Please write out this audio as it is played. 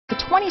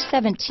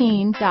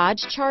2017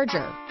 Dodge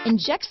Charger.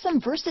 Inject some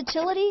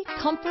versatility,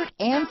 comfort,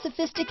 and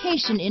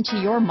sophistication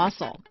into your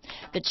muscle.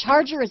 The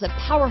Charger is a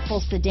powerful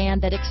sedan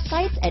that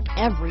excites at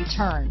every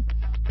turn.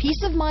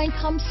 Peace of mind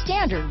comes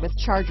standard with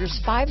Charger's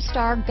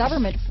 5-star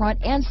government front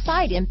and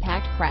side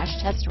impact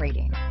crash test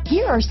rating.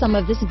 Here are some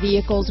of this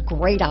vehicle's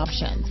great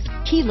options: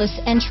 keyless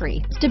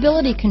entry,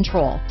 stability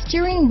control,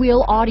 steering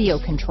wheel audio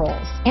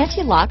controls,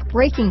 anti-lock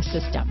braking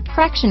system,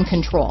 traction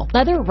control,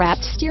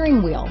 leather-wrapped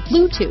steering wheel,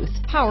 Bluetooth,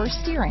 power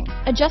steering,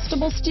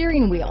 adjustable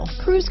steering wheel,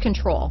 cruise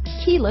control,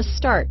 keyless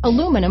start,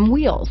 aluminum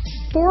wheels,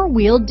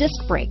 4-wheel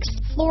disc brakes,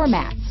 floor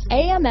mats,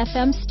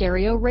 AM/FM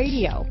stereo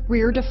radio,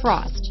 rear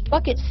defrost,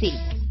 bucket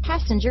seats,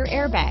 passenger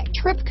airbag,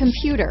 trip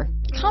computer.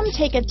 Come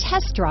take a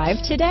test drive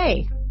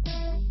today.